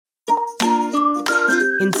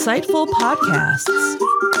Insightful podcasts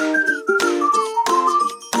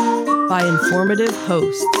by informative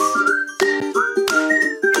hosts.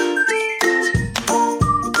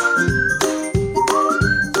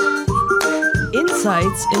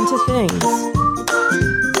 Insights into Things,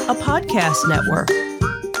 a podcast network.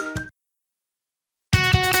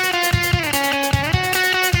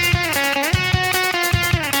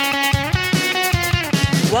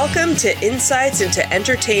 Welcome to Insights into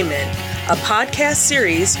Entertainment, a podcast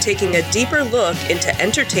series taking a deeper look into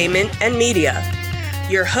entertainment and media.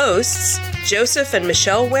 Your hosts, Joseph and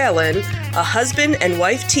Michelle Whalen, a husband and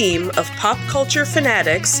wife team of pop culture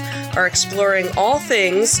fanatics, are exploring all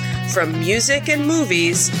things from music and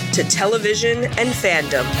movies to television and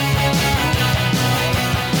fandom.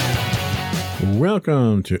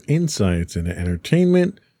 Welcome to Insights into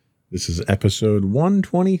Entertainment. This is episode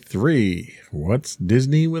 123. What's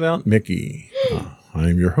Disney without Mickey?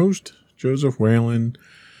 I'm your host, Joseph Whalen,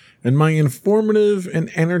 and my informative and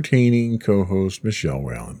entertaining co-host, Michelle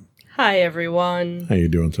Whalen. Hi, everyone. How you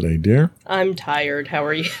doing today, dear? I'm tired. How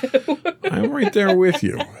are you? I'm right there with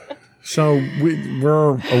you. So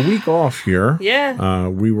we're a week off here. Yeah.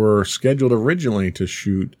 We were scheduled originally to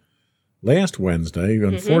shoot last Wednesday.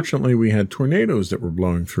 Unfortunately, we had tornadoes that were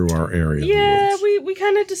blowing through our area. Yeah, we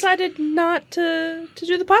kind of decided not to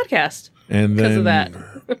do the podcast. And then, of that.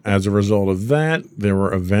 as a result of that, there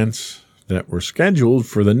were events that were scheduled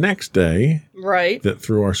for the next day. Right. That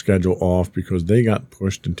threw our schedule off because they got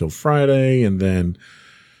pushed until Friday, and then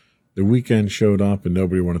the weekend showed up and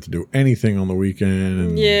nobody wanted to do anything on the weekend.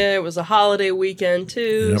 And yeah, it was a holiday weekend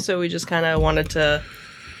too, Yep. so we just kind of wanted to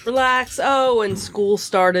relax. Oh, and school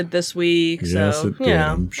started this week, Yes, so it did. you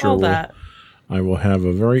know, I'm sure all that. I will have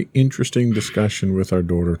a very interesting discussion with our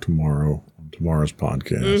daughter tomorrow on tomorrow's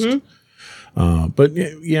podcast. But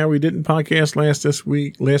yeah, we didn't podcast last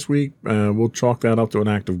week. We'll chalk that up to an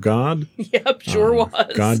act of God. Yep, sure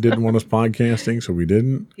was. God didn't want us podcasting, so we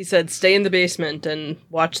didn't. He said, "Stay in the basement and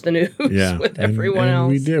watch the news with everyone and else."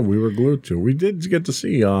 We did. We were glued to. We did get to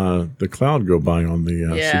see the cloud go by on the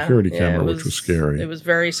security camera, which was scary. It was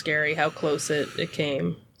very scary how close it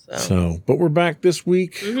came. But we're back this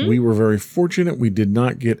week. We were very fortunate. We did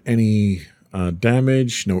not get any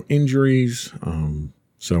damage, no injuries.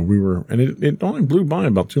 So we were, and it only blew by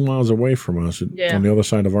about 2 miles away from us on the other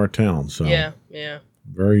side of our town. So yeah.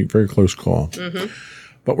 Very, very close call.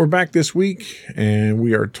 But we're back this week, and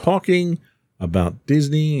we are talking about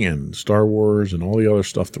Disney and Star Wars and all the other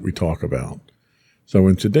stuff that we talk about. So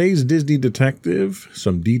in today's Disney Detective,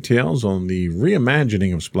 some details on the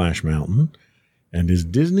reimagining of Splash Mountain. And is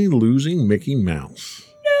Disney losing Mickey Mouse?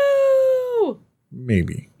 No!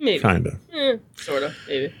 Maybe. Kind of. Sort of.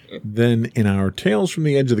 Maybe. Then in our Tales from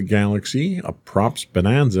the Edge of the Galaxy, a props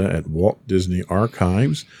bonanza at Walt Disney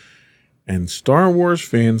Archives. And Star Wars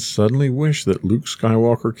fans suddenly wish that Luke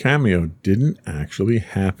Skywalker cameo didn't actually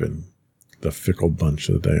happen. The fickle bunch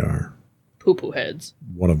that they are. Poo-poo heads.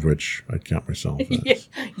 One of which I count myself as.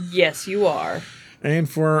 Yes, you are. And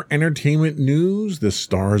for our entertainment news, the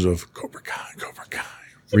stars of Cobra Kai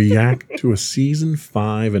react to a Season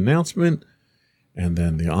 5 announcement, and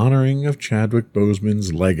then the honoring of Chadwick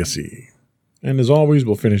Boseman's legacy. And as always,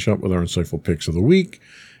 we'll finish up with our insightful picks of the week,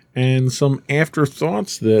 and some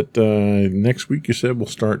afterthoughts that next week you said we'll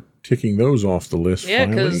start ticking those off the list. Yeah,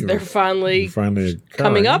 because they're finally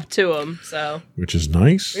coming up to them. So, which is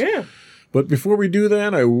nice. Yeah. But before we do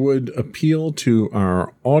that, I would appeal to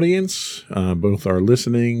our audience, both our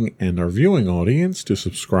listening and our viewing audience, to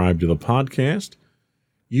subscribe to the podcast.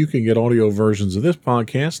 You can get audio versions of this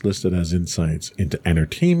podcast listed as Insights into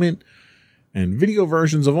Entertainment, and video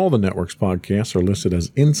versions of all the network's podcasts are listed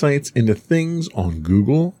as Insights into Things on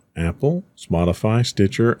Google, Apple, Spotify,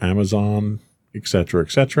 Stitcher, Amazon, etc.,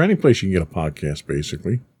 etc. Any place you can get a podcast,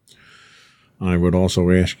 basically. I would also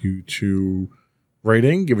ask you to write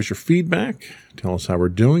in, give us your feedback, tell us how we're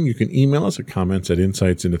doing. You can email us at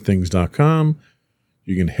comments@insightsintothings.com.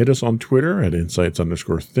 You can hit us on Twitter at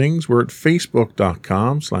insights_things. We're at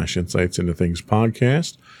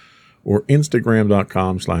facebook.com/insightsintothingspodcast or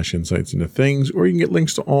instagram.com/insightsintothings, or you can get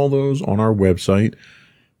links to all those on our website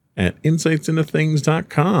at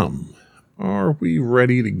insightsintothings.com. Are we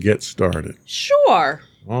ready to get started? Sure.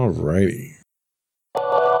 All righty.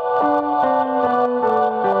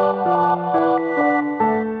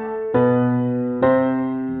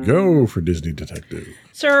 go for Disney Detective?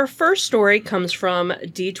 So our first story comes from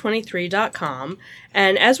D23.com,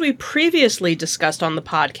 and as we previously discussed on the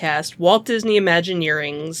podcast, Walt Disney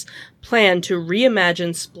Imagineering's plan to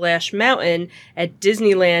reimagine Splash Mountain at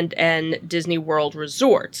Disneyland and Disney World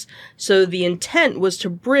resorts. So the intent was to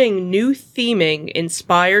bring new theming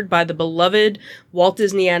inspired by the beloved Walt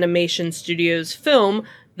Disney Animation Studios film,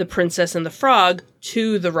 The Princess and the Frog,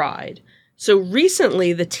 to the ride. So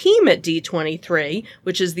recently, the team at D23,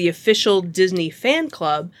 which is the official Disney fan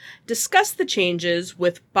club, discussed the changes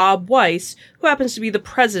with Bob Weiss, who happens to be the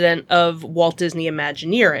president of Walt Disney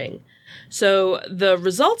Imagineering. So the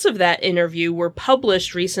results of that interview were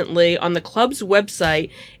published recently on the club's website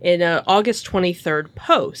in an August 23rd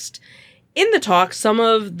post. In the talk, some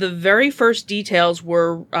of the very first details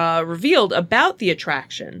were revealed about the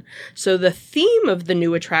attraction. So the theme of the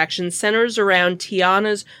new attraction centers around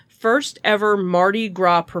Tiana's first ever Mardi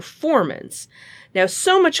Gras performance. Now,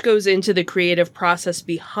 so much goes into the creative process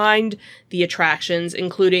behind the attractions,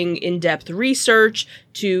 including in-depth research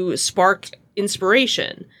to spark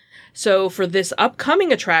inspiration. So for this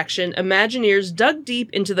upcoming attraction, Imagineers dug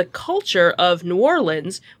deep into the culture of New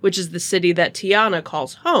Orleans, which is the city that Tiana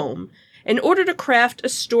calls home, in order to craft a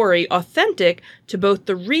story authentic to both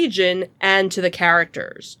the region and to the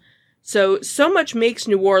characters. So much makes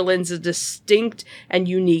New Orleans a distinct and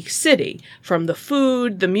unique city, from the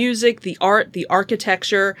food, the music, the art, the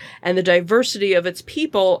architecture, and the diversity of its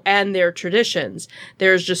people and their traditions.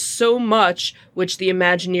 There's just so much which the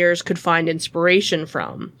Imagineers could find inspiration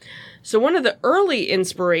from. So one of the early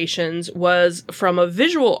inspirations was from a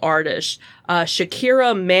visual artist,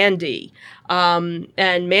 Shakira Mandy.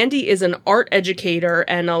 And Mandy is an art educator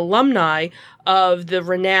and alumni of the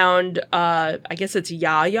renowned, I guess it's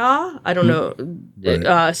Yaya? I don't know.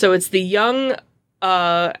 Right. So it's the Young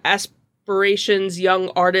Aspirations Young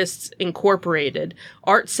Artists Incorporated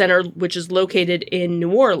Art Center, which is located in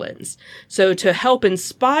New Orleans. So to help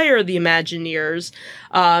inspire the Imagineers,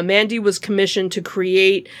 Mandy was commissioned to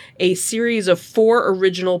create a series of 4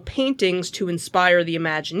 original paintings to inspire the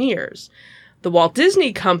Imagineers. The Walt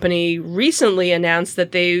Disney Company recently announced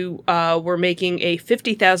that they were making a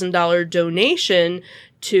 $50,000 donation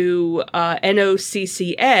to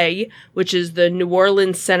NOCCA, which is the New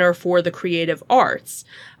Orleans Center for the Creative Arts.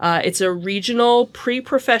 It's a regional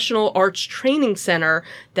pre-professional arts training center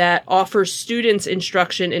that offers students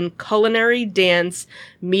instruction in culinary, dance,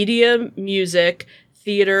 media, music,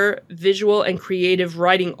 theater, visual, and creative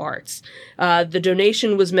writing arts. The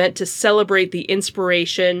donation was meant to celebrate the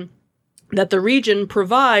inspiration that the region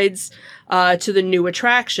provides to the new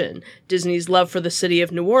attraction, Disney's love for the city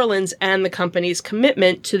of New Orleans, and the company's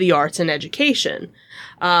commitment to the arts and education.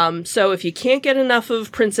 So if you can't get enough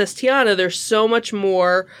of Princess Tiana, there's so much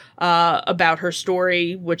more about her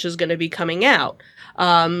story, which is going to be coming out.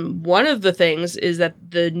 One of the things is that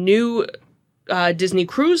the new Disney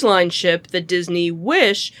Cruise Line ship, the Disney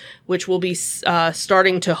Wish, which will be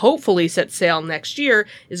starting to hopefully set sail next year,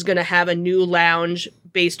 is going to have a new lounge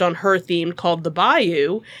based on her theme called The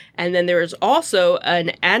Bayou. And then there is also an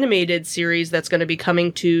animated series that's going to be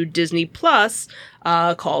coming to Disney Plus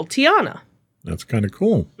called Tiana. That's kind of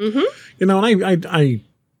cool. Mm-hmm. You know, and I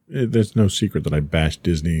there's no secret that I bash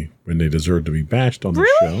Disney when they deserve to be bashed on the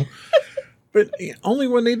show. But only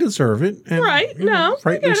when they deserve it. And, right. No.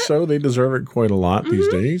 Rightly so. They deserve it quite a lot these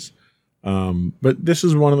days. But this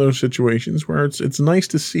is one of those situations where it's nice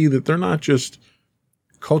to see that they're not just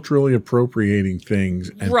culturally appropriating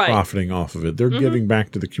things and profiting off of it. They're giving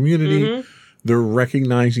back to the community. They're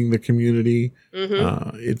recognizing the community.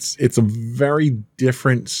 It's a very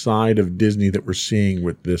different side of Disney that we're seeing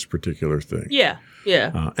with this particular thing. Yeah.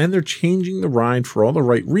 Yeah. And they're changing the ride for all the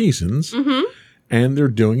right reasons. And they're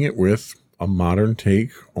doing it with a modern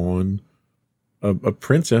take on a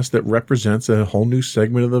princess that represents a whole new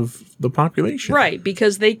segment of the population. Right,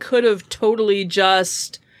 because they could have totally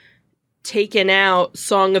just taken out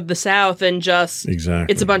Song of the South and just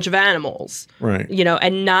it's a bunch of animals. Right. You know,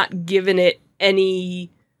 and not given it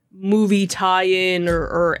any movie tie-in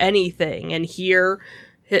or anything. And here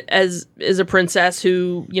as is a princess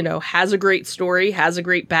who, you know, has a great story, has a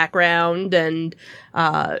great background, and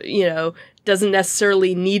you know, doesn't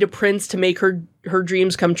necessarily need a prince to make her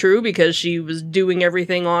dreams come true because she was doing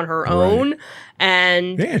everything on her own.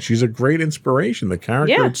 And yeah, she's a great inspiration. The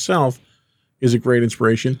character itself is a great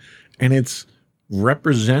inspiration, and it's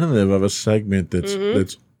representative of a segment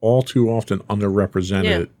that's all too often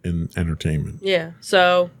underrepresented in entertainment. Yeah.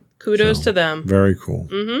 So kudos to them. Very cool.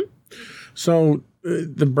 So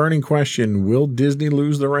the burning question, will Disney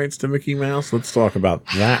lose the rights to Mickey Mouse? Let's talk about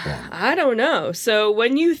that one. I don't know. So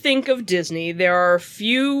when you think of Disney, there are a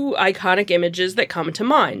few iconic images that come to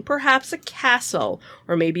mind. Perhaps a castle,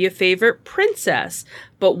 or maybe a favorite princess.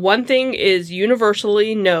 But one thing that is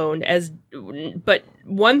universally known as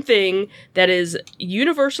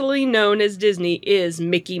Disney is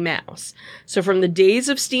Mickey Mouse. So from the days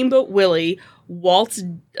of Steamboat Willie, Walt's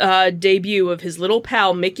debut of his little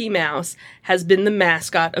pal Mickey Mouse has been the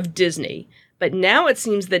mascot of Disney. But now it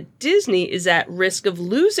seems that Disney is at risk of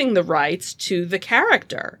losing the rights to the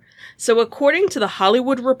character. So according to The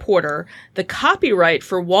Hollywood Reporter, the copyright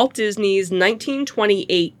for Walt Disney's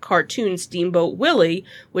 1928 cartoon Steamboat Willie,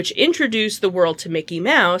 which introduced the world to Mickey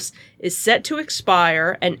Mouse, is set to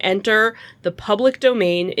expire and enter the public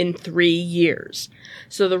domain in 3 years.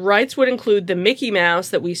 So the rights would include the Mickey Mouse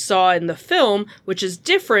that we saw in the film, which is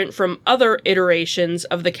different from other iterations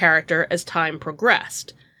of the character as time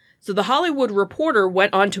progressed. So The Hollywood Reporter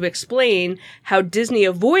went on to explain how Disney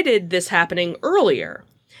avoided this happening earlier.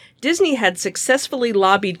 Disney had successfully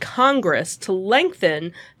lobbied Congress to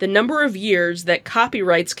lengthen the number of years that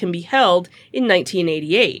copyrights can be held in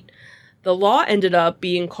 1988. The law ended up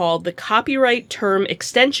being called the Copyright Term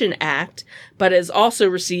Extension Act, but has also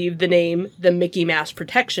received the name the Mickey Mouse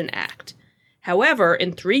Protection Act. However,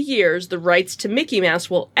 in 3 years, the rights to Mickey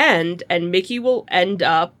Mouse will end, and Mickey will end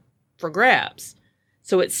up for grabs.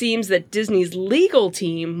 So it seems that Disney's legal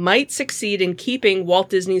team might succeed in keeping Walt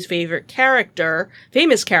Disney's famous character,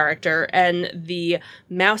 and the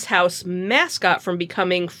Mouse House mascot from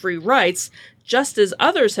becoming free rights, just as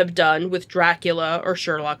others have done with Dracula or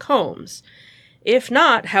Sherlock Holmes. If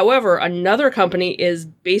not, however, another company is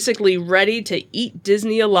basically ready to eat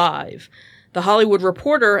Disney alive. The Hollywood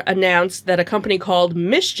Reporter announced that a company called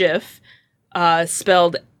Mischief,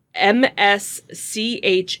 spelled MSCHF,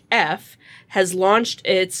 has launched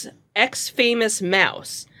its X-Famous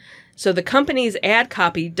Mouse. So the company's ad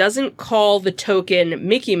copy doesn't call the token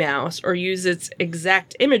Mickey Mouse or use its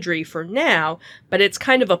exact imagery for now, but it's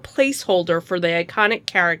kind of a placeholder for the iconic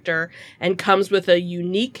character and comes with a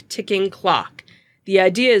unique ticking clock. The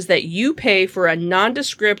idea is that you pay for a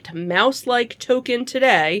nondescript mouse-like token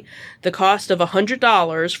today, the cost of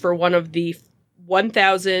 $100 for one of the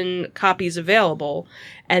 1,000 copies available,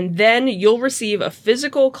 and then you'll receive a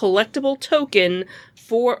physical collectible token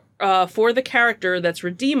for the character that's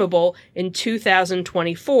redeemable in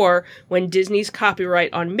 2024 when Disney's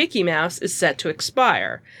copyright on Mickey Mouse is set to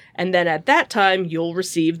expire. And then at that time, you'll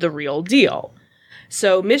receive the real deal.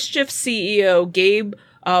 So Mischief CEO Gabe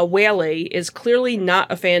Whaley is clearly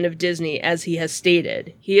not a fan of Disney, as he has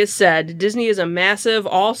stated. He has said, Disney is a massive,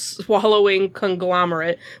 all-swallowing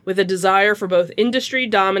conglomerate with a desire for both industry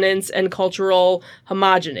dominance and cultural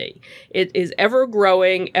homogeneity. It is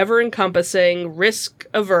ever-growing, ever-encompassing,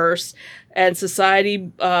 risk-averse, and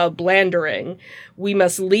society-blandering. We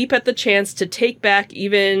must leap at the chance to take back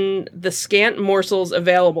even the scant morsels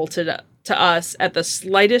available to us. At the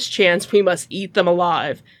slightest chance, we must eat them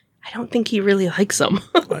alive. I don't think he really likes them.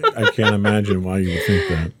 I can't imagine why you would think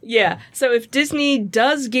that. Yeah, so if Disney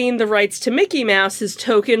does gain the rights to Mickey Mouse, his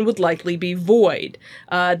token would likely be void.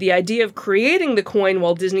 The idea of creating the coin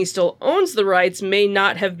while Disney still owns the rights may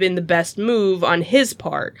not have been the best move on his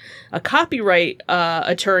part. A copyright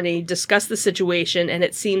attorney discussed the situation, and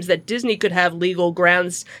it seems that Disney could have legal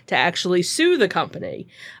grounds to actually sue the company.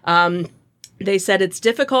 They said it's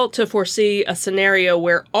difficult to foresee a scenario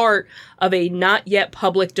where art of a not yet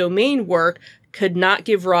public domain work could not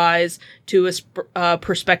give rise to a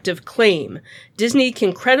prospective claim. Disney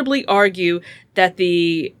can credibly argue that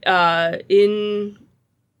the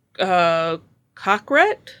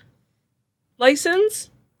Cockret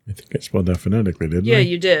license? I think I spelled that phonetically, didn't I? Yeah,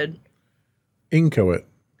 you did. Inchoate.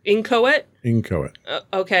 Inchoate? Inchoate.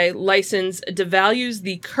 Okay, license devalues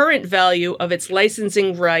the current value of its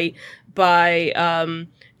licensing right by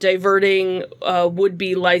diverting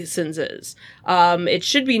would-be licenses. It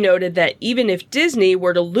should be noted that even if Disney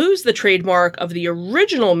were to lose the trademark of the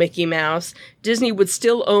original Mickey Mouse, Disney would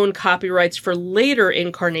still own copyrights for later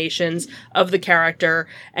incarnations of the character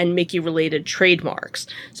and Mickey-related trademarks.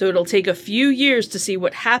 So it'll take a few years to see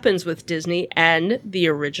what happens with Disney and the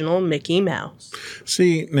original Mickey Mouse.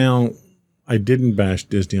 See, now, I didn't bash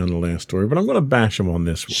Disney on the last story, but I'm going to bash them on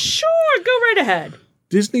this one. Sure, go right ahead.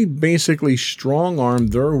 Disney basically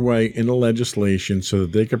strong-armed their way into legislation so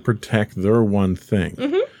that they could protect their one thing.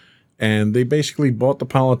 Mm-hmm. And they basically bought the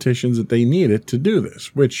politicians that they needed to do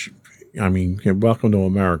this, which, I mean, welcome to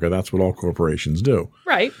America. That's what all corporations do.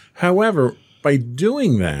 Right. However, by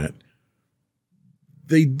doing that,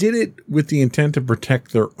 they did it with the intent to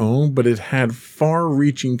protect their own, but it had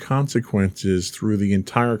far-reaching consequences through the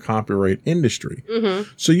entire copyright industry.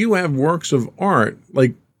 Mm-hmm. So you have works of art,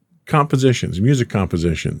 like compositions, music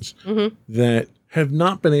compositions, that have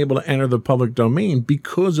not been able to enter the public domain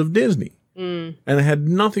because of Disney. And it had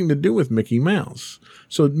nothing to do with Mickey Mouse.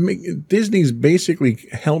 So Disney's basically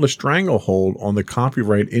held a stranglehold on the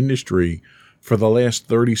copyright industry for the last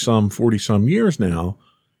 30-some, 40-some years now,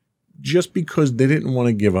 just because they didn't want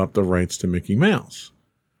to give up the rights to Mickey Mouse.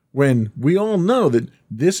 When we all know that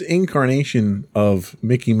this incarnation of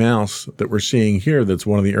Mickey Mouse that we're seeing here, that's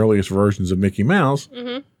one of the earliest versions of Mickey Mouse,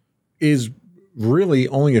 is really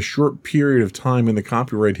only a short period of time in the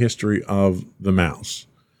copyright history of the mouse.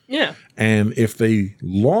 Yeah. And if they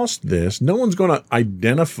lost this, no one's going to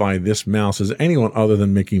identify this mouse as anyone other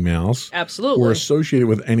than Mickey Mouse. Absolutely. Or associate it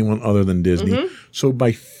with anyone other than Disney. So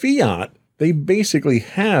by fiat, they basically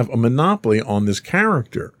have a monopoly on this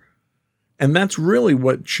character. And that's really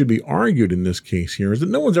what should be argued in this case here, is that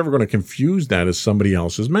no one's ever going to confuse that as somebody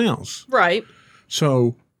else's mouse. Right.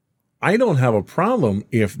 So I don't have a problem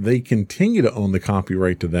if they continue to own the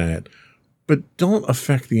copyright to that, but don't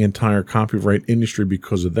affect the entire copyright industry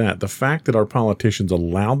because of that. The fact that our politicians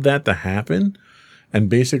allowed that to happen and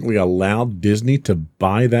basically allowed Disney to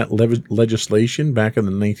buy that legislation back in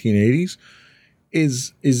the 1980s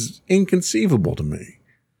is inconceivable to me.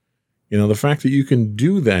 You know, the fact that you can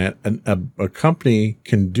do that, a company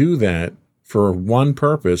can do that for one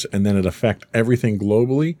purpose and then it affect everything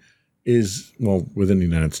globally is, well, within the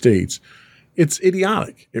United States, it's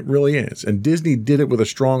idiotic. It really is. And Disney did it with a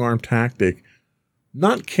strong arm tactic,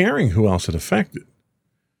 not caring who else it affected.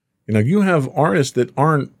 You know, you have artists that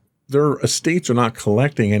their estates are not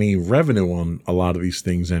collecting any revenue on a lot of these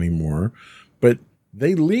things anymore, but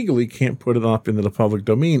they legally can't put it up into the public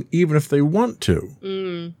domain, even if they want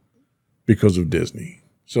to, because of Disney.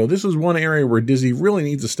 So this is one area where Disney really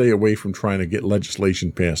needs to stay away from trying to get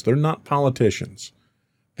legislation passed. They're not politicians.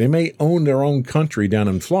 They may own their own country down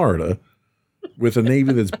in Florida with a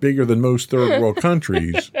navy that's bigger than most third world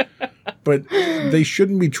countries, but they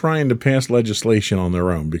shouldn't be trying to pass legislation on their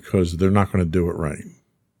own because they're not going to do it right.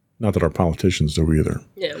 Not that our politicians do either.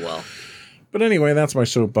 Yeah, well. But anyway, that's my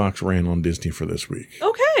soapbox rant on Disney for this week.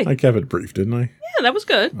 Okay. I kept it brief, didn't I? Yeah, that was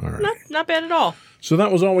good. All right. Not bad at all. So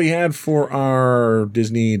that was all we had for our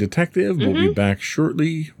Disney detective. We'll be back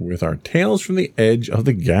shortly with our Tales from the Edge of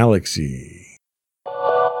the Galaxy.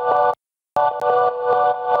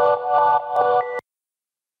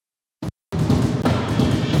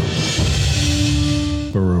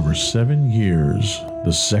 For over 7 years,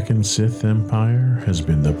 the Second Sith Empire has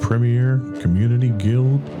been the premier community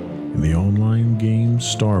guild in the online game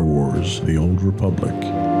Star Wars: The Old Republic.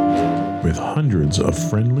 With hundreds of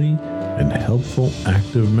friendly and helpful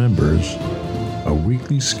active members, a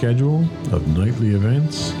weekly schedule of nightly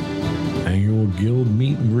events, annual guild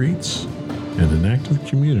meet and greets, and an active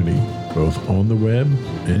community both on the web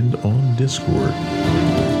and on Discord.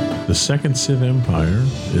 The Second Sith Empire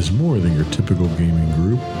is more than your typical gaming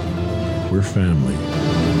group. We're family.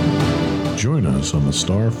 Join us on the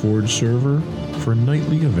Starforge server for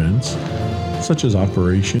nightly events such as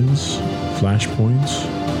operations, flashpoints,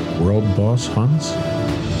 world boss hunts,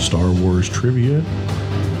 Star Wars trivia,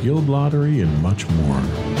 guild lottery, and much more.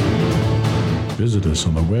 Visit us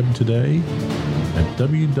on the web today at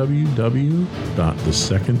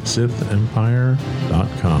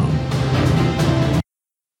www.thesecondsithempire.com.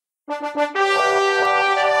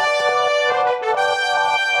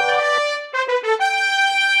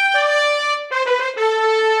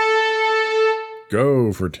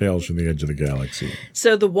 Go for Tales from the Edge of the Galaxy.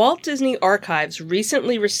 So the Walt Disney Archives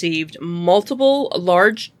recently received multiple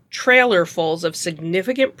large trailerfuls of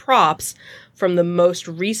significant props from the most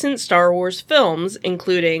recent Star Wars films,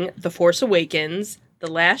 including The Force Awakens,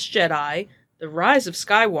 The Last Jedi, The Rise of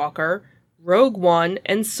Skywalker, Rogue One,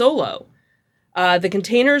 and Solo. The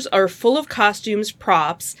containers are full of costumes,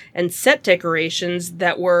 props, and set decorations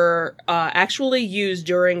that were actually used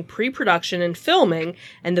during pre-production and filming,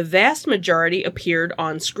 and the vast majority appeared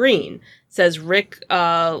on screen, says Rick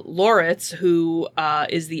Loritz, who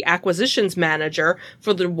is the acquisitions manager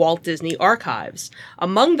for the Walt Disney Archives.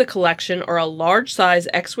 Among the collection are a large-size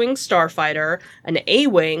X-Wing starfighter, an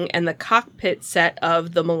A-Wing, and the cockpit set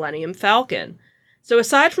of the Millennium Falcon. So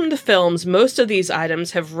aside from the films, most of these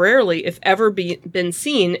items have rarely, if ever, been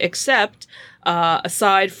seen, except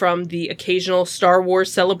aside from the occasional Star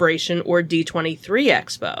Wars Celebration or D23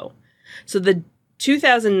 Expo. So the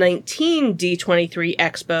 2019 D23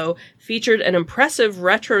 Expo featured an impressive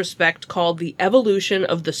retrospect called The Evolution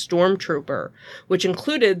of the Stormtrooper, which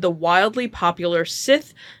included the wildly popular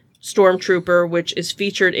Sith Stormtrooper, which is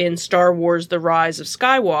featured in Star Wars The Rise of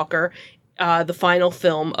Skywalker, the final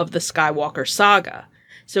film of the Skywalker saga.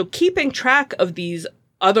 So keeping track of these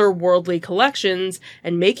otherworldly collections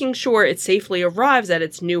and making sure it safely arrives at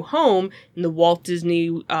its new home in the Walt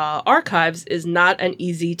Disney Archives is not an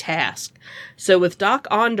easy task. So with Doc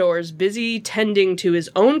Ondor's busy tending to his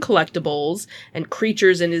own collectibles and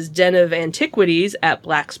creatures in his den of antiquities at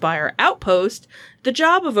Black Spire Outpost, the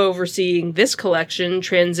job of overseeing this collection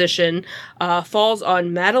transition falls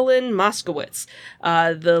on Madeline Moskowitz,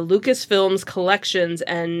 the Lucasfilm's collections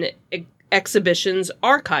and exhibitions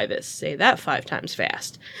archivist. Say that 5 times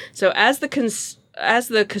fast. So as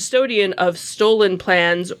the custodian of stolen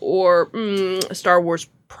plans or Star Wars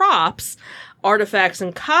props, artifacts,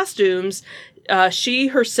 and costumes, she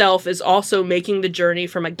herself is also making the journey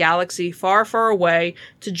from a galaxy far, far away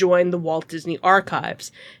to join the Walt Disney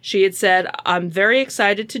Archives. She had said, "I'm very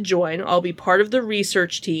excited to join. I'll be part of the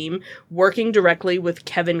research team working directly with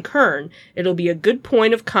Kevin Kern. It'll be a good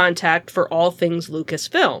point of contact for all things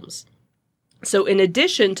Lucasfilms." So in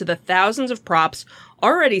addition to the thousands of props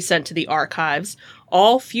already sent to the archives,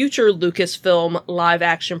 all future Lucasfilm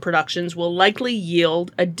live-action productions will likely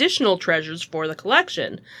yield additional treasures for the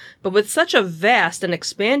collection. But with such a vast and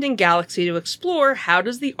expanding galaxy to explore, how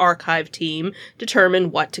does the archive team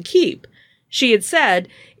determine what to keep? She had said,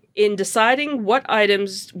 "In deciding what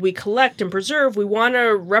items we collect and preserve, we want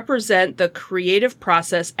to represent the creative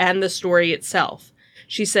process and the story itself."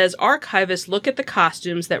 She says archivists look at the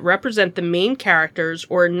costumes that represent the main characters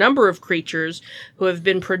or a number of creatures who have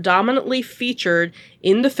been predominantly featured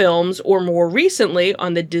in the films or more recently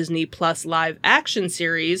on the Disney Plus live action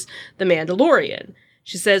series, The Mandalorian.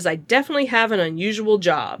 She says, "I definitely have an unusual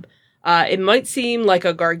job. It might seem like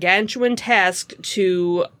a gargantuan task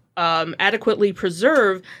to adequately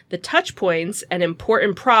preserve the touch points and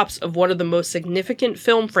important props of one of the most significant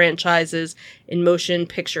film franchises in motion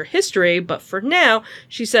picture history, but for now,"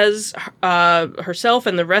 she says, herself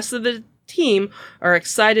and the rest of the team are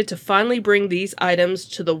excited to finally bring these items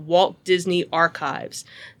to the Walt Disney Archives,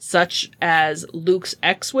 such as Luke's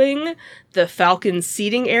X-Wing, the Falcon's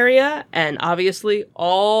seating area, and obviously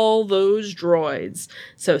all those droids.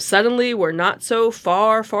 So suddenly we're not so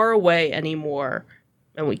far, far away anymore.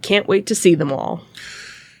 And we can't wait to see them all.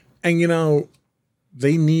 And,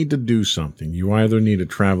 they need to do something. You either need a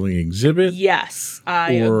traveling exhibit. Yes,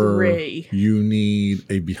 I agree. You need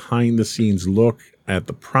a behind-the-scenes look at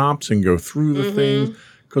the props and go through the things.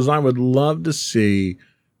 Because I would love to see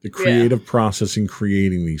the creative process in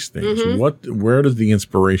creating these things. Where does the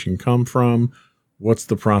inspiration come from? What's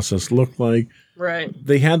the process look like? Right.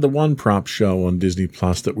 They had the one prop show on Disney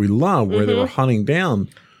Plus that we love where they were hunting down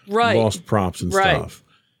lost props and stuff.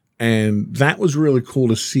 And that was really cool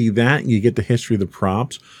to see that. And you get the history of the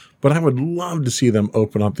props. But I would love to see them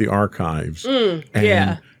open up the archives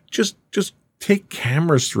and just take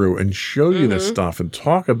cameras through and show you this stuff and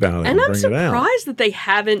talk about it and I'm bring it out. surprised that they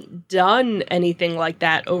haven't done anything like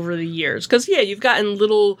that over the years. Because, you've gotten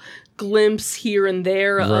little glimpses here and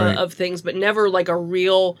there of things, but never like a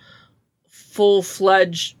real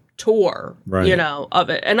full-fledged tour, of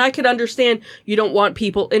it. And I could understand you don't want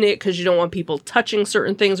people in it because you don't want people touching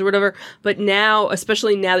certain things or whatever. But now,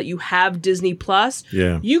 especially now that you have Disney Plus,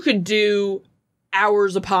 you could do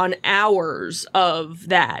hours upon hours of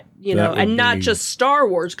that, and not just Star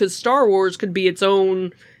Wars, because Star Wars could be its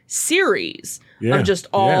own series of just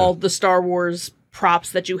all the Star Wars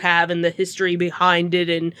props that you have and the history behind it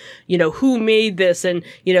and, who made this and,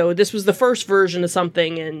 this was the first version of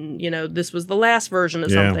something and, this was the last version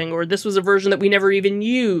of something or this was a version that we never even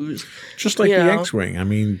used. Just like the X-Wing. I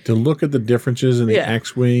mean, to look at the differences in the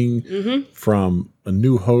X-Wing from A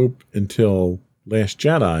New Hope until Last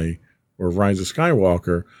Jedi or Rise of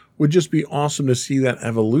Skywalker would just be awesome to see that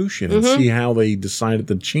evolution and see how they decided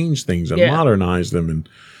to change things and modernize them.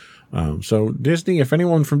 And so Disney, if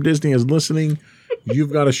anyone from Disney is listening,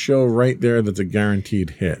 you've got a show right there that's a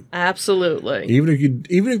guaranteed hit. Absolutely. Even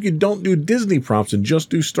if you don't do Disney props and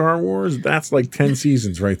just do Star Wars, that's like 10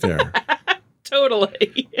 seasons right there.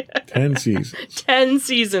 Totally. 10 seasons. 10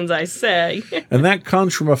 seasons, I say. And that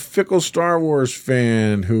comes from a fickle Star Wars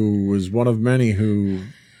fan who was one of many who...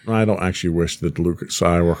 I don't actually wish that the Luke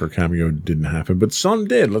Skywalker cameo didn't happen, but some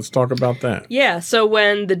did. Let's talk about that. Yeah, so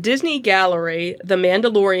when the Disney Gallery, The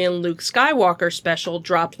Mandalorian Luke Skywalker special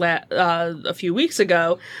dropped a few weeks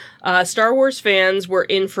ago, Star Wars fans were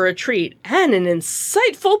in for a treat and an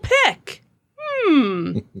insightful pick.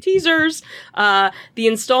 Teasers. The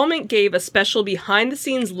installment gave a special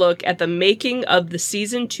behind-the-scenes look at the making of the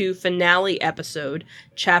Season 2 finale episode,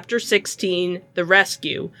 Chapter 16, The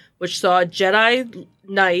Rescue, which saw Jedi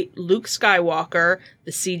Knight, Luke Skywalker,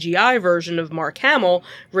 the CGI version of Mark Hamill,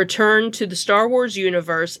 returned to the Star Wars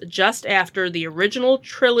universe just after the original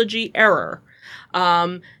trilogy era.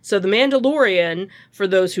 So The Mandalorian, for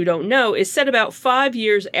those who don't know, is set about 5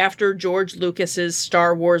 years after George Lucas's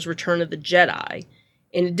Star Wars Return of the Jedi.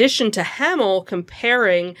 In addition to Hamill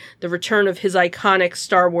comparing the return of his iconic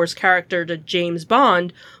Star Wars character to James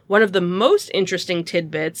Bond, one of the most interesting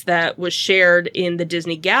tidbits that was shared in the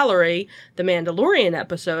Disney Gallery, the Mandalorian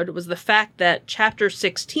episode, was the fact that Chapter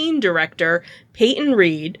 16 director Peyton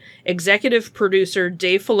Reed, executive producer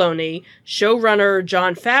Dave Filoni, showrunner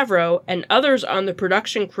Jon Favreau, and others on the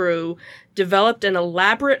production crew developed an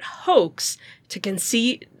elaborate hoax to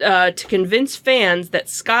convince fans that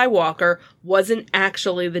Skywalker wasn't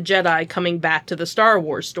actually the Jedi coming back to the Star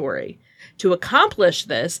Wars story. To accomplish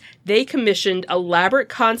this, they commissioned elaborate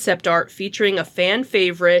concept art featuring a fan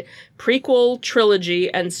favorite, prequel trilogy,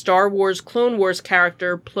 and Star Wars Clone Wars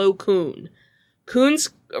character Plo Koon. Koon's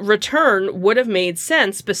return would have made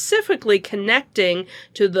sense, specifically connecting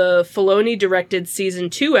to the Filoni-directed Season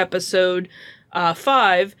 2 Episode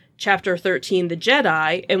 5, Chapter 13, The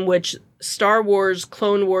Jedi, in which Star Wars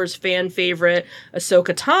Clone Wars fan favorite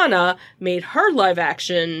Ahsoka Tano made her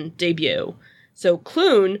live-action debut. So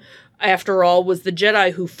Clune, after all, was the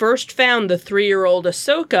Jedi who first found the 3-year-old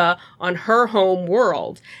Ahsoka on her home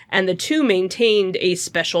world, and the two maintained a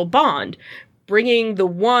special bond. Bringing the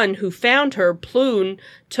one who found her, Plo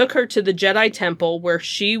took her to the Jedi Temple, where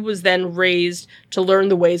she was then raised to learn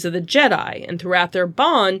the ways of the Jedi. And throughout their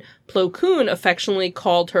bond, Plo Koon affectionately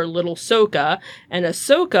called her Little Ahsoka, and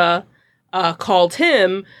Ahsoka called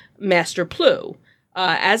him Master Plo.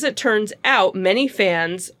 As it turns out, many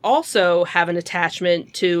fans also have an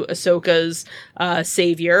attachment to Ahsoka's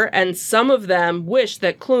savior, and some of them wish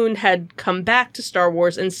that Clune had come back to Star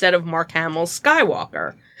Wars instead of Mark Hamill's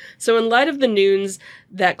Skywalker. So in light of the news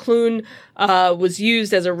that Clune was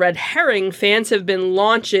used as a red herring, fans have been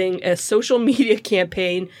launching a social media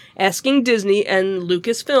campaign asking Disney and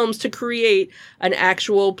Lucasfilms to create an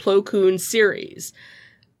actual Plo Koon series.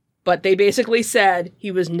 But they basically said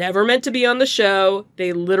he was never meant to be on the show.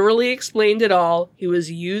 They literally explained it all. He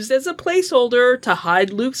was used as a placeholder to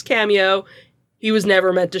hide Luke's cameo. He was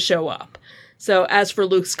never meant to show up. So as for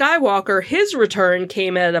Luke Skywalker, his return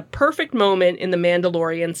came at a perfect moment in the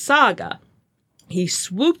Mandalorian saga. He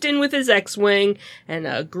swooped in with his X-Wing and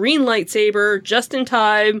a green lightsaber just in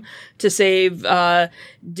time to save Din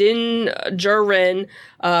Djarin.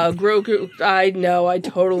 Grogu, I know, I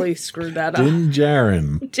totally screwed that up. Din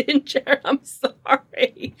Djarin. Din Djarin, I'm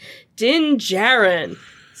sorry. Din Djarin.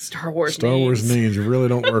 Star Wars names really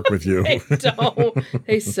don't work with you. They don't.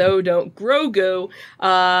 They so don't. Grogu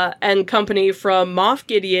and company from Moff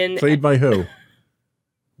Gideon. Played by who?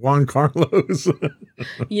 Juan Carlos.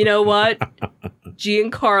 You know what?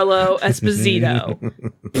 Giancarlo Esposito.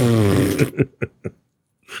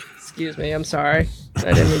 Excuse me, I'm sorry.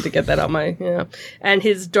 I didn't mean to get that out my, And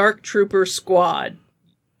his Dark Trooper squad.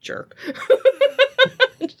 Jerk.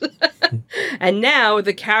 And now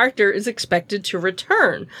the character is expected to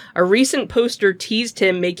return. A recent poster teased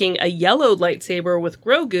him making a yellow lightsaber with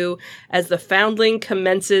Grogu as the foundling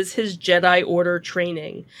commences his Jedi Order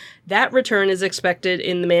training. That return is expected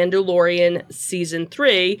in The Mandalorian Season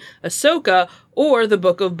 3, Ahsoka, or the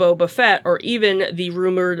Book of Boba Fett, or even the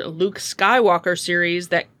rumored Luke Skywalker series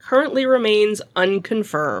that currently remains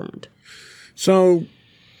unconfirmed. So,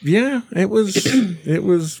 yeah, it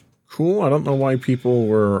was cool. I don't know why people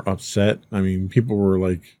were upset. I mean, people were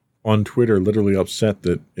like on Twitter literally upset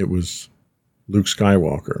that it was Luke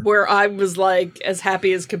Skywalker. Where I was like as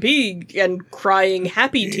happy as could be and crying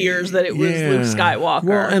happy tears that it was Luke Skywalker.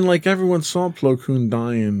 Well, and like everyone saw Plo Koon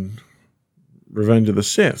die in Revenge of the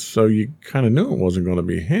Sith, so you kind of knew it wasn't going to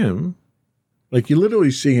be him. Like you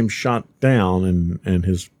literally see him shot down and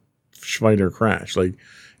his fighter crash. Like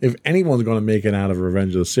if anyone's going to make it out of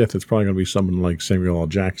Revenge of the Sith, it's probably going to be someone like Samuel L.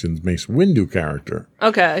 Jackson's Mace Windu character.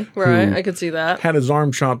 Okay, right. I could see that. Had his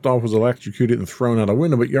arm chopped off, was electrocuted, and thrown out a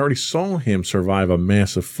window, but you already saw him survive a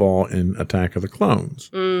massive fall in Attack of the Clones.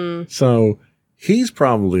 So he's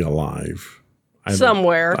probably alive.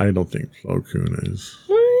 Somewhere. I don't think Plo Koon is.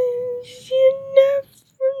 You never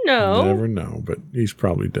know. Never know, but he's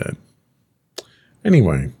probably dead.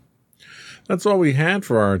 Anyway. That's all we had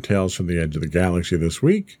for our Tales from the Edge of the Galaxy this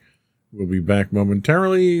week. We'll be back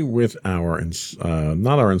momentarily with our,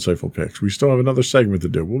 not our insightful picks. We still have another segment to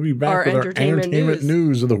do. We'll be back with our entertainment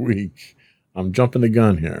news of the week. I'm jumping the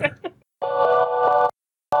gun here.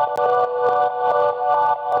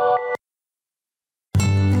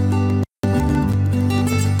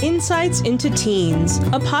 Insights into Teens,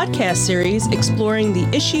 a podcast series exploring the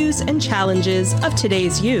issues and challenges of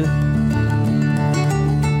today's youth.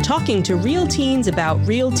 Talking to real teens about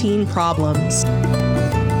real teen problems.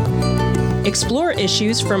 Explore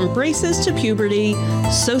issues from braces to puberty,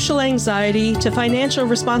 social anxiety to financial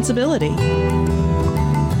responsibility.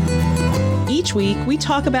 Each week, we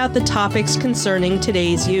talk about the topics concerning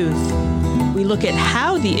today's youth. We look at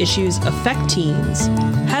how the issues affect teens,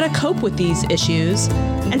 how to cope with these issues,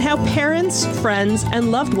 and how parents, friends, and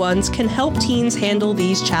loved ones can help teens handle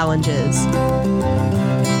these challenges.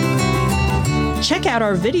 Check out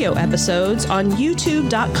our video episodes on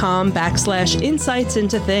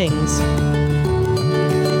youtube.com/insightsintothings.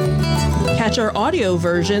 Catch our audio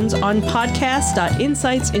versions on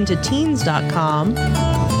podcast.insightsintoteens.com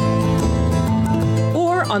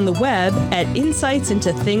or on the web at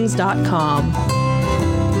insightsintothings.com.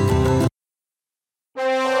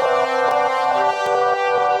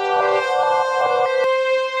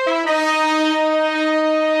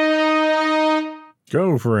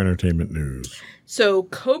 Go for entertainment news. So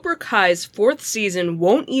Cobra Kai's 4th season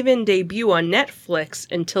won't even debut on Netflix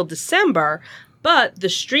until December, but the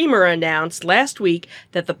streamer announced last week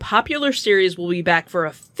that the popular series will be back for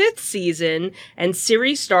a 5th season, and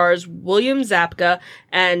series stars William Zabka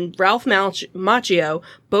and Ralph Macchio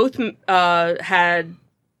both had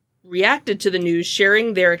reacted to the news,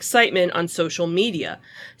 sharing their excitement on social media.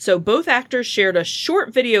 So both actors shared a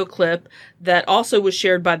short video clip that also was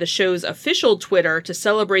shared by the show's official Twitter to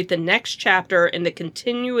celebrate the next chapter in the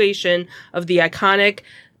continuation of the iconic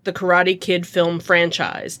The Karate Kid film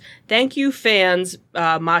franchise. Thank you, fans,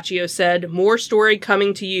 Macchio said. More story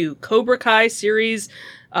coming to you. Cobra Kai series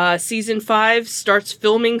Season 5 starts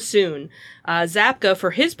filming soon. Zabka,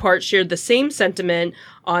 for his part, shared the same sentiment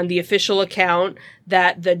on the official account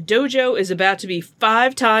that the dojo is about to be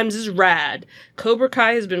 5 times as rad. Cobra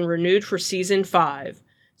Kai has been renewed for Season 5.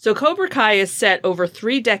 So Cobra Kai is set over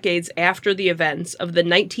 3 decades after the events of the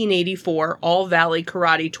 1984 All-Valley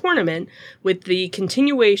Karate Tournament, with the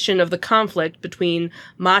continuation of the conflict between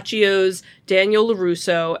Macchio's Daniel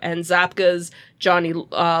LaRusso and Zabka's Johnny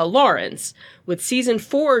Lawrence. With Season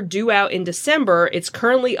 4 due out in December, it's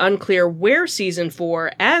currently unclear where Season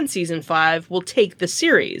 4 and Season 5 will take the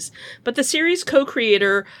series. But the series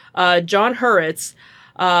co-creator, John Hurwitz,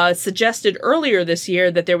 suggested earlier this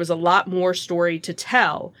year that there was a lot more story to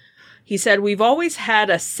tell. He said, "We've always had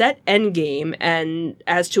a set endgame and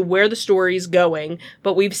as to where the story's going,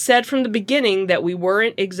 but we've said from the beginning that we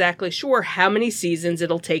weren't exactly sure how many seasons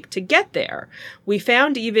it'll take to get there. We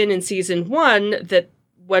found even in Season 1 that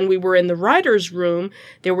when we were in the writer's room,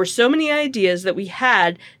 there were so many ideas that we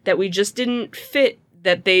had that we just didn't fit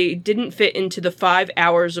into the 5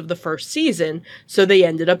 hours of the first season, so they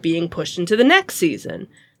ended up being pushed into the next season.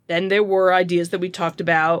 Then there were ideas that we talked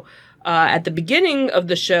about at the beginning of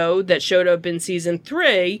the show that showed up in Season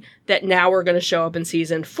 3 that now are going to show up in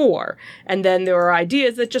Season 4. And then there were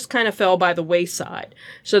ideas that just kind of fell by the wayside.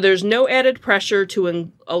 So there's no added pressure to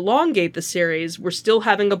elongate the series. We're still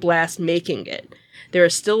having a blast making it. There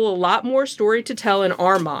is still a lot more story to tell in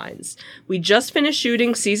our minds. We just finished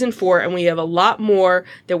shooting Season 4 and we have a lot more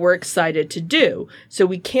that we're excited to do. So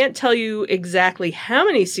we can't tell you exactly how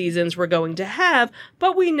many seasons we're going to have,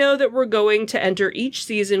 but we know that we're going to enter each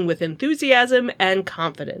season with enthusiasm and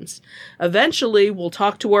confidence. Eventually, we'll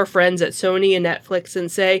talk to our friends at Sony and Netflix and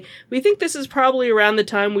say, we think this is probably around the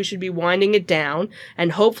time we should be winding it down,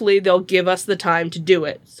 and hopefully they'll give us the time to do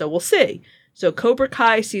it. So we'll see. So Cobra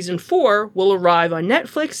Kai Season 4 will arrive on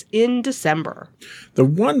Netflix in December. The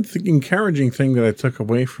one encouraging thing that I took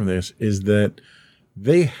away from this is that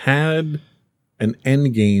they had an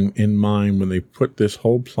end game in mind when they put this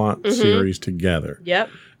whole plot series together. Yep.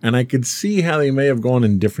 And I could see how they may have gone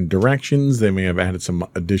in different directions. They may have added some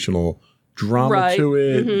additional drama to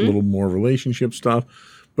it, a little more relationship stuff.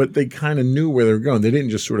 But they kind of knew where they were going. They didn't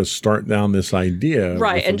just sort of start down this idea.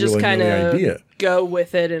 Right, and just kind of go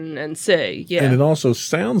with it and say, yeah. And it also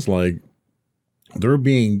sounds like they're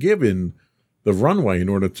being given the runway in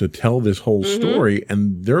order to tell this whole story,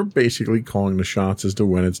 and they're basically calling the shots as to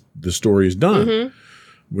when the story is done,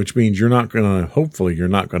 which means hopefully you're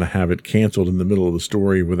not going to have it canceled in the middle of the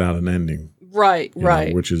story without an ending. Right.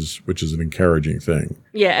 Which is an encouraging thing.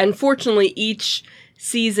 Yeah, and fortunately each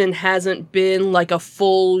season hasn't been like a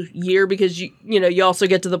full year because you also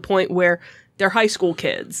get to the point where they're high school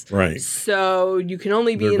kids. Right. So you can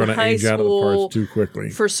only be in high age out of the school parts too quickly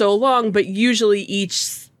for so long, but usually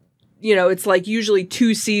it's like usually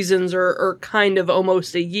 2 seasons or kind of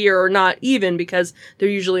almost a year, or not even, because they're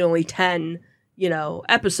usually only 10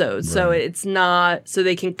 episodes. Right. So it's not, so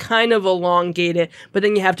they can kind of elongate it, but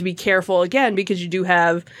then you have to be careful again because you do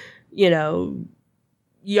have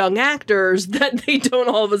young actors that they don't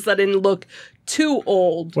all of a sudden look too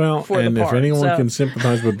old for the part. If anyone can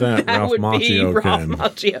sympathize with that, Ralph Macchio Ralph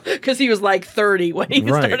Macchio, because he was like 30 when he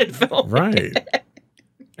started filming. Right.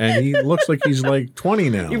 And he looks like he's like 20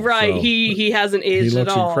 now. Right. So he hasn't aged at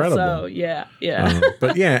all. Incredible. So yeah.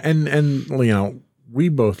 But yeah, and we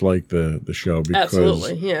both like the show because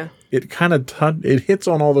absolutely, it kind of it hits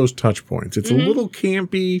on all those touch points. It's a little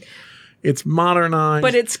campy. It's modernized,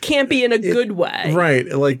 but it's campy in a good way. Right.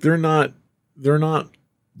 Like they're not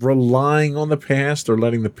relying on the past or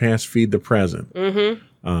letting the past feed the present,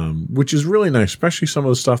 which is really nice, especially some of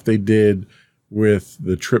the stuff they did with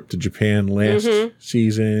the trip to Japan last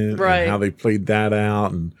season, and how they played that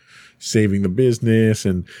out and saving the business.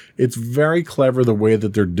 And it's very clever the way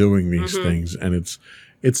that they're doing these things. And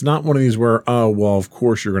it's not one of these where, oh, well, of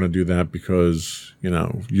course you're going to do that because,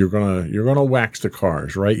 you're going to wax the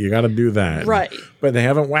cars, right? You got to do that. Right. But they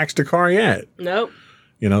haven't waxed a car yet. Nope.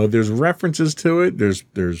 There's references to it. There's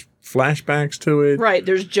flashbacks to it. Right.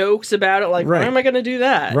 There's jokes about it. Like, why am I going to do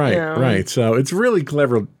that? Right. Right. So it's really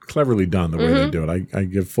cleverly done the way they do it. I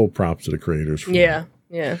give full props to the creators for that.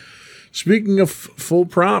 Yeah. Speaking of full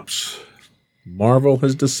props, Marvel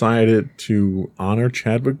has decided to honor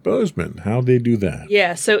Chadwick Boseman. How'd they do that?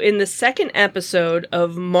 Yeah, so in the second episode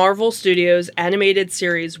of Marvel Studios' animated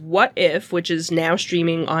series What If, which is now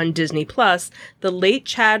streaming on Disney+, the late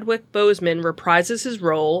Chadwick Boseman reprises his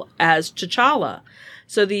role as T'Challa.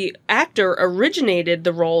 So the actor originated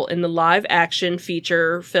the role in the live-action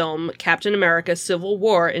feature film Captain America: Civil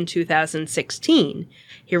War in 2016.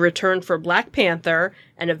 He returned for Black Panther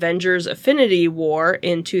and Avengers: Infinity War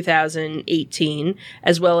in 2018,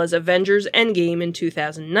 as well as Avengers: Endgame in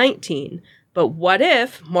 2019. But What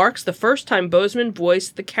If marks the first time Boseman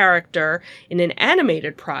voiced the character in an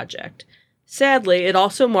animated project. Sadly, it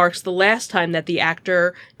also marks the last time that the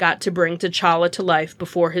actor got to bring T'Challa to life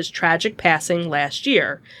before his tragic passing last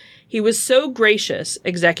year. He was so gracious,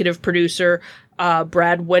 executive producer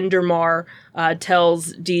Brad Wendermar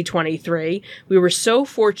tells D23. We were so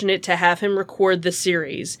fortunate to have him record the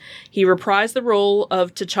series. He reprised the role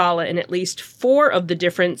of T'Challa in at least 4 of the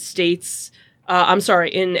different states.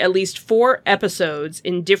 In at least 4 episodes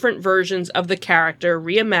in different versions of the character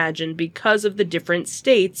reimagined because of the different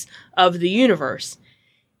states of the universe.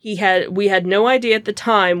 We had no idea at the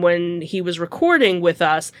time when he was recording with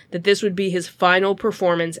us that this would be his final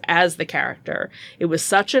performance as the character. It was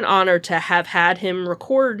such an honor to have had him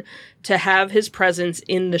record, to have his presence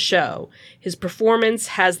in the show. His performance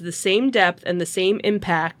has the same depth and the same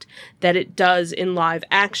impact that it does in live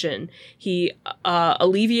action. He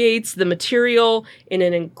alleviates the material in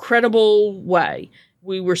an incredible way.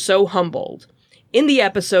 We were so humbled. In the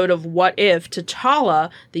episode of What If, T'Challa,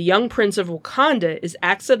 the young prince of Wakanda, is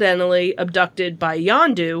accidentally abducted by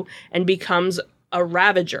Yondu and becomes a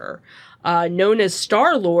Ravager. Known as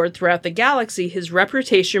Star-Lord throughout the galaxy, his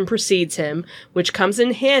reputation precedes him, which comes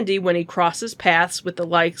in handy when he crosses paths with the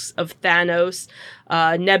likes of Thanos,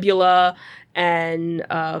 Nebula, and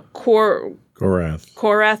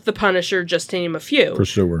Korath the Punisher, just to name a few.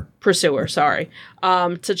 Pursuer, sorry.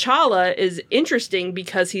 T'Challa is interesting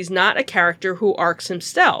because he's not a character who arcs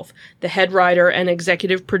himself. The head writer and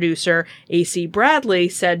executive producer, A.C. Bradley,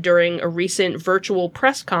 said during a recent virtual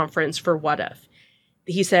press conference for What If.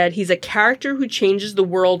 He said, he's a character who changes the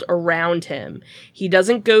world around him. He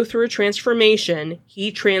doesn't go through a transformation,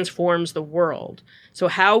 he transforms the world. So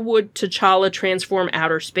how would T'Challa transform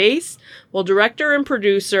outer space? Well, director and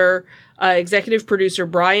executive producer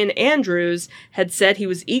Brian Andrews had said he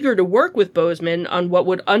was eager to work with Boseman on what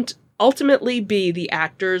would ultimately be the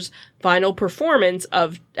actor's final performance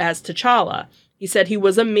as T'Challa. He said he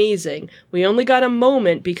was amazing. We only got a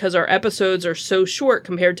moment because our episodes are so short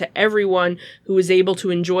compared to everyone who was able to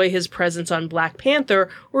enjoy his presence on Black Panther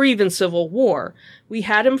or even Civil War. We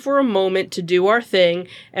had him for a moment to do our thing,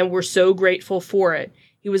 and we're so grateful for it.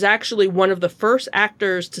 He was actually one of the first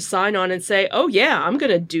actors to sign on and say, oh yeah, I'm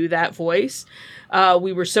going to do that voice.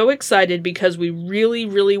 We were so excited because we really,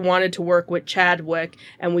 really wanted to work with Chadwick,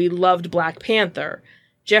 and we loved Black Panther.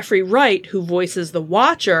 Jeffrey Wright, who voices the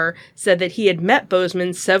Watcher, said that he had met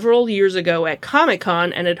Boseman several years ago at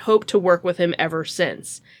Comic-Con and had hoped to work with him ever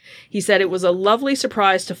since. He said it was a lovely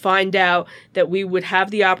surprise to find out that we would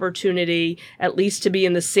have the opportunity at least to be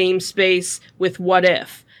in the same space with What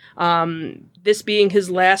If. This being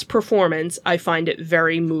his last performance, I find it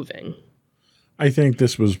very moving. I think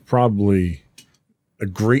this was probably a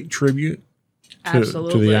great tribute to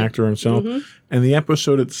the actor himself. Mm-hmm. And the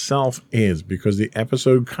episode itself is, because the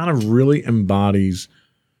episode kind of really embodies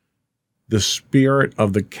the spirit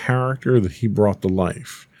of the character that he brought to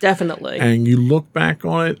life. Definitely. And you look back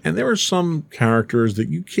on it, and there are some characters that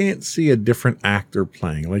you can't see a different actor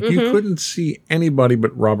playing. Like, you couldn't see anybody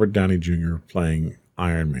but Robert Downey Jr. playing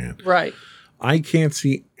Iron Man. Right. I can't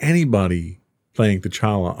see anybody playing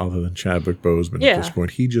T'Challa other than Chadwick Boseman at this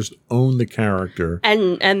point. He just owned the character.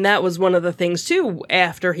 And that was one of the things, too.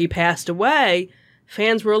 After he passed away,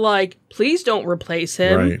 fans were like, please don't replace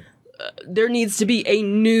him. Right. There needs to be a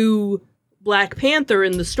new Black Panther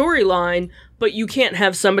in the storyline, but you can't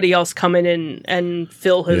have somebody else come in and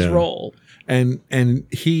fill his role. And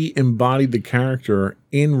he embodied the character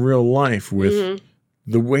in real life with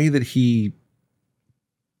the way that he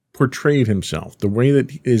portrayed himself, the way that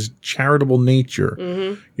his charitable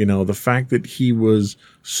nature, you know, the fact that he was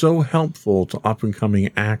so helpful to up-and-coming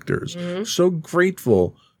actors, so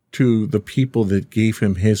grateful to the people that gave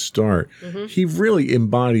him his start. He really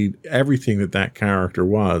embodied everything that character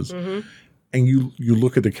was. And you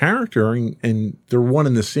look at the character, and they're one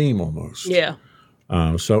and the same almost. Yeah.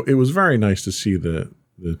 So it was very nice to see the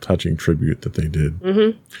touching tribute that they did.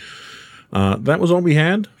 That was all we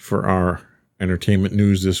had for our entertainment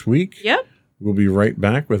news this week. Yep. We'll be right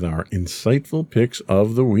back with our insightful picks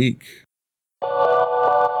of the week.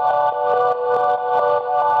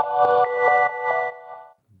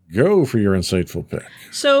 Go for your insightful pick.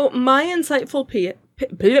 So my insightful pick?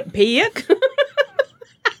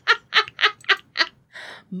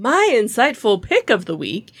 My insightful pick of the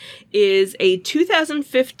week is a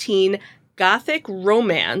 2015 gothic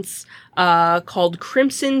romance called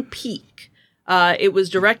Crimson Peak. It was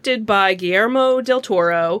directed by Guillermo del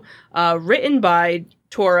Toro, written by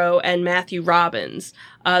Toro and Matthew Robbins.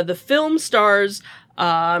 The film stars,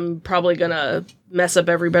 I'm probably going to mess up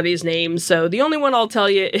everybody's names, so the only one I'll tell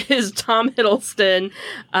you is Tom Hiddleston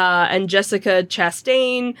and Jessica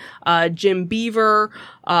Chastain, Jim Beaver.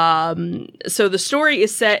 So the story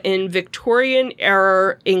is set in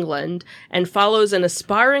Victorian-era England and follows an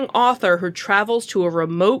aspiring author who travels to a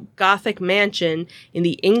remote Gothic mansion in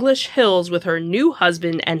the English hills with her new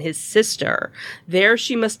husband and his sister. There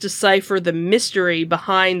she must decipher the mystery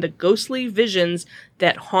behind the ghostly visions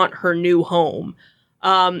that haunt her new home.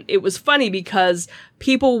 It was funny because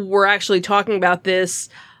people were actually talking about this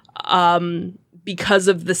because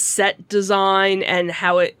of the set design and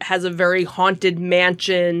how it has a very haunted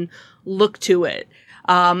mansion look to it.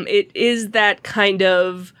 It is that kind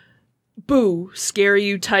of scare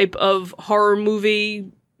you type of horror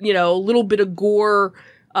movie, you know, a little bit of gore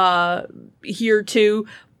here too,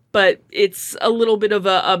 but it's a little bit of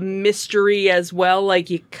a mystery as well. Like,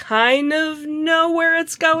 you kind of know where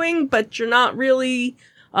it's going, but you're not really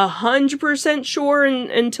 100% sure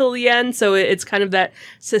until the end. So it's kind of that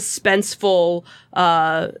suspenseful,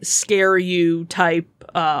 scare you type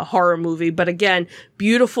horror movie. But again,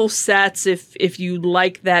 beautiful sets if you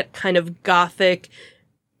like that kind of gothic,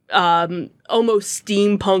 almost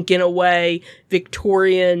steampunk in a way,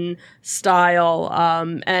 Victorian style.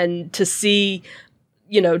 And to see,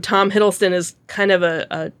 you know, Tom Hiddleston is kind of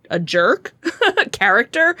a jerk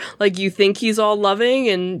character. Like, you think he's all loving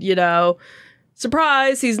and, you know,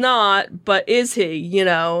 surprise, he's not, but is he, you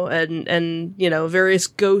know, and you know, various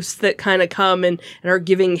ghosts that kind of come and are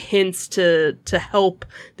giving hints to help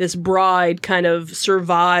this bride kind of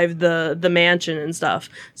survive the mansion and stuff.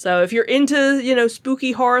 So if you're into, you know,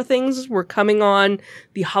 spooky horror things, we're coming on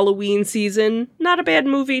the Halloween season. Not a bad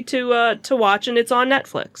movie to watch, and it's on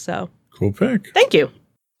Netflix. So cool pick. Thank you.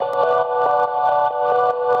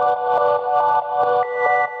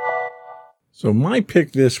 So my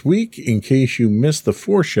pick this week, in case you missed the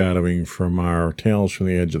foreshadowing from our Tales from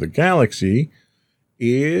the Edge of the Galaxy,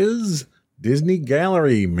 is Disney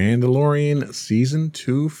Gallery Mandalorian Season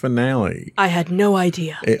 2 finale. I had no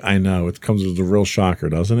idea. I know, it comes as a real shocker,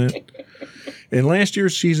 doesn't it? In last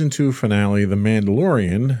year's Season 2 finale, The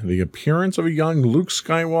Mandalorian, the appearance of a young Luke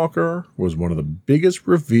Skywalker was one of the biggest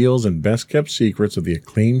reveals and best-kept secrets of the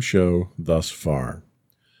acclaimed show thus far.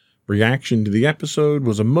 Reaction to the episode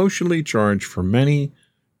was emotionally charged for many,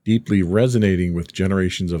 deeply resonating with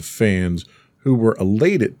generations of fans who were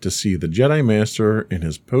elated to see the Jedi Master in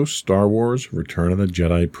his post-Star Wars Return of the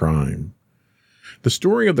Jedi Prime. The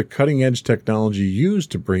story of the cutting-edge technology used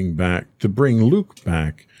to bring Luke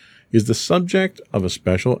back is the subject of a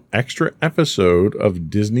special extra episode of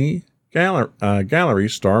Disney Gallery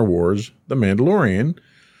Star Wars The Mandalorian,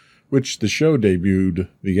 which the show debuted,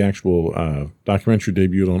 the actual documentary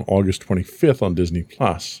debuted on August 25th on Disney+.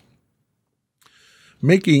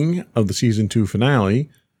 Making of the Season 2 finale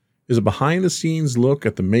is a behind-the-scenes look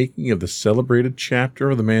at the making of the celebrated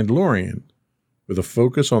chapter of The Mandalorian, with a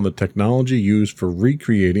focus on the technology used for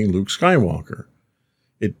recreating Luke Skywalker.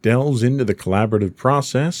 It delves into the collaborative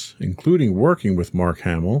process, including working with Mark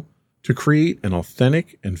Hamill, to create an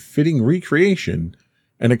authentic and fitting recreation,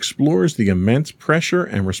 and explores the immense pressure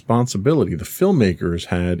and responsibility the filmmakers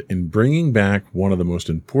had in bringing back one of the most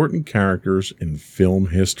important characters in film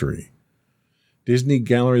history. Disney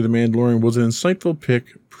Gallery The Mandalorian was an insightful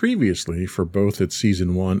pick previously for both its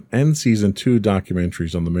Season 1 and Season 2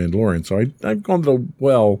 documentaries on The Mandalorian, so I've gone to the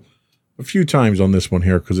well a few times on this one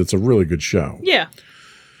here because it's a really good show. Yeah.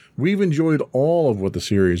 We've enjoyed all of what the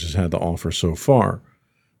series has had to offer so far,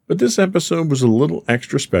 but this episode was a little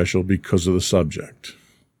extra special because of the subject.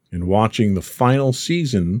 In watching the final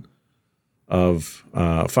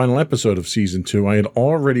episode of Season 2, I had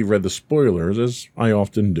already read the spoilers, as I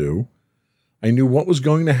often do. I knew what was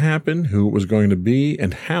going to happen, who it was going to be,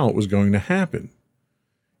 and how it was going to happen.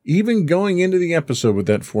 Even going into the episode with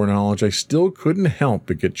that foreknowledge, I still couldn't help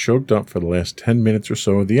but get choked up for the last 10 minutes or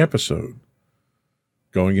so of the episode.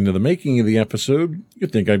 Going into the making of the episode,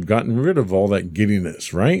 you'd think I'd gotten rid of all that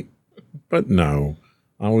giddiness, right? But no.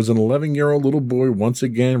 I was an 11-year-old little boy once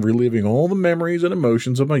again reliving all the memories and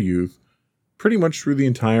emotions of my youth pretty much through the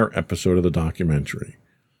entire episode of the documentary.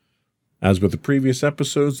 As with the previous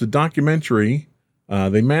episodes, the documentary,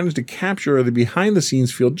 they managed to capture the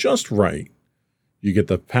behind-the-scenes feel just right. You get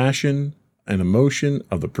the passion and emotion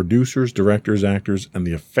of the producers, directors, actors, and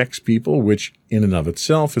the effects people, which in and of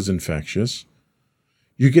itself is infectious.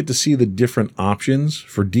 You get to see the different options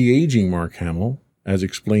for de-aging Mark Hamill, as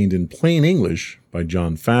explained in plain English by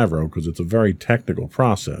Jon Favreau, because it's a very technical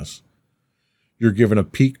process. You're given a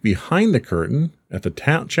peek behind the curtain at the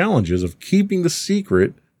challenges of keeping the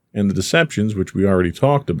secret and the deceptions, which we already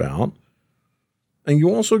talked about. And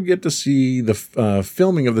you also get to see the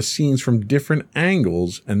filming of the scenes from different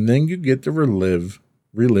angles, and then you get to relive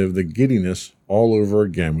the giddiness all over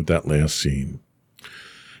again with that last scene.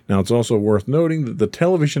 Now, it's also worth noting that the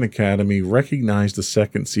Television Academy recognized the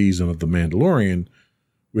second season of The Mandalorian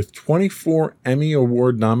with 24 Emmy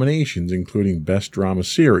Award nominations, including Best Drama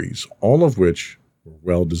Series, all of which were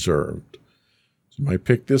well-deserved. So my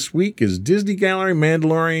pick this week is Disney Gallery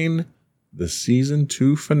Mandalorian, the Season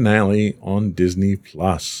 2 finale on Disney+.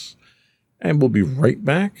 And we'll be right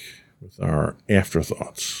back with our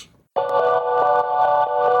afterthoughts.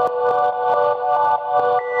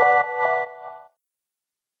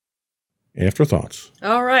 Afterthoughts.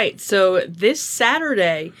 All right. So this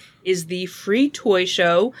Saturday is the free toy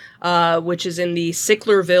show, which is in the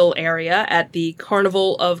Sicklerville area at the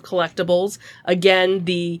Carnival of Collectibles. Again,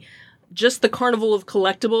 the Carnival of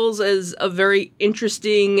Collectibles is a very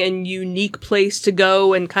interesting and unique place to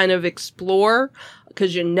go and kind of explore,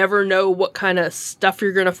 because you never know what kind of stuff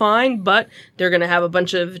you're going to find, but they're going to have a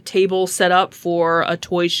bunch of tables set up for a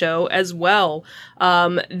toy show as well.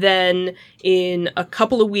 Then in a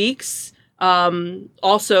couple of weeks,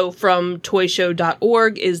 also from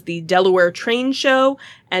toyshow.org is the Delaware Train Show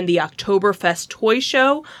and the Oktoberfest Toy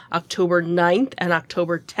Show, October 9th and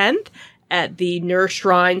October 10th. At the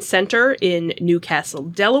Nershrine Center in Newcastle,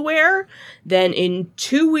 Delaware. Then in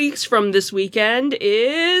 2 weeks from this weekend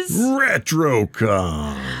is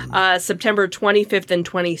RetroCon. September 25th and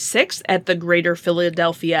 26th at the Greater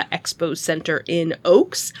Philadelphia Expo Center in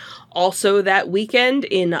Oaks. Also that weekend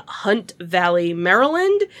in Hunt Valley,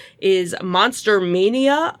 Maryland is Monster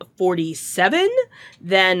Mania 47.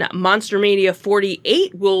 Then Monster Mania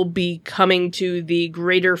 48 will be coming to the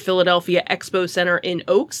Greater Philadelphia Expo Center in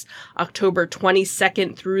Oaks, October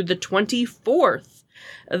 22nd through the 24th.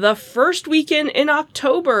 The first weekend in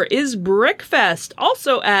October is Brickfest,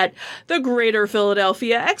 also at the Greater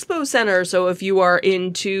Philadelphia Expo Center. So if you are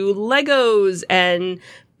into Legos and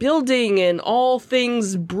building and all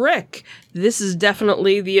things brick, this is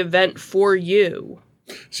definitely the event for you.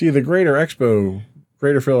 See, the Greater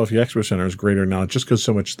Philadelphia Expo Center is greater now just because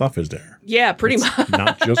so much stuff is there. Yeah, pretty much.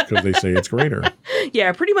 Not just because they say it's greater.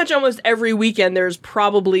 Yeah, pretty much almost every weekend there's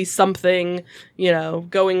probably something,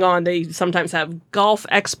 going on. They sometimes have golf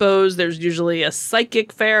expos. There's usually a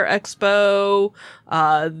psychic fair expo.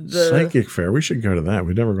 Psychic fair? We should go to that.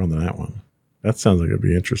 We've never gone to that one. That sounds like it'd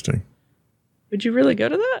be interesting. Would you really go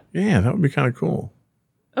to that? Yeah, that would be kind of cool.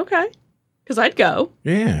 Okay. Because I'd go.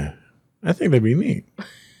 Yeah. I think that'd be neat.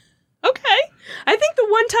 Okay. I think the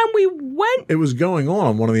one time we went... It was going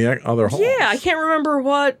on one of the other halls. Yeah, I can't remember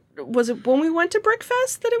what... Was it when we went to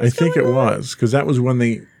Brickfest that it was going on? I think it was, because that was when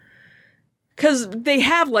they... Because they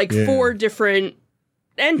have 4 different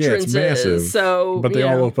entrances. Yeah, it's massive. So, but they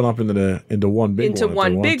all open up into one big one. Into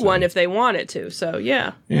one big one if they wanted to. So,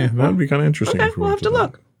 yeah. Yeah, that would be kind of interesting. Okay, we'll have to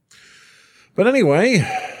look. But anyway,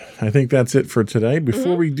 I think that's it for today.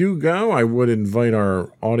 Before we do go, I would invite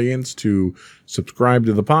our audience to subscribe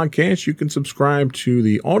to the podcast. You can subscribe to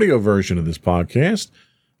the audio version of this podcast,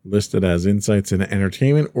 listed as Insights into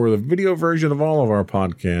Entertainment, or the video version of all of our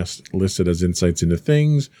podcasts, listed as Insights into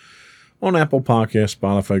Things, on Apple Podcasts,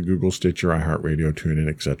 Spotify, Google, Stitcher, iHeartRadio, TuneIn,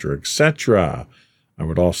 etc., etc. I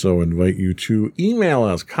would also invite you to email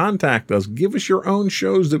us, contact us, give us your own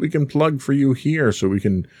shows that we can plug for you here so we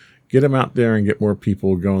can get them out there and get more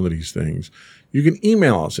people going to these things. You can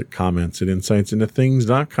email us at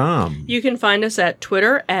comments@insightsintothings.com. You can find us at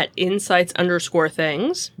Twitter at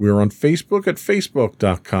insights_things. We're on Facebook at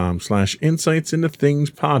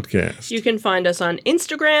facebook.com/insightsintothingspodcast. You can find us on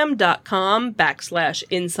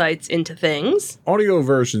Instagram.com/insightsintothings. Audio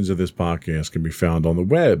versions of this podcast can be found on the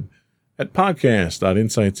web at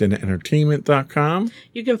podcast.insightsintoentertainment.com.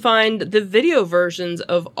 You can find the video versions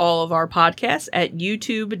of all of our podcasts at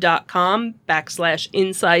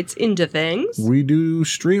youtube.com/insightsintothings. We do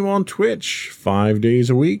stream on Twitch 5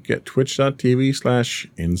 days a week at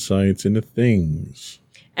twitch.tv/insightsintothings.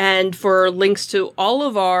 And for links to all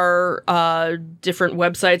of our different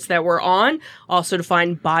websites that we're on, also to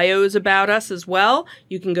find bios about us as well,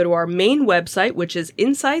 you can go to our main website, which is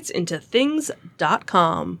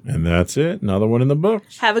insightsintothings.com. And that's it. Another one in the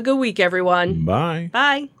books. Have a good week, everyone. Bye.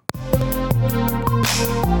 Bye.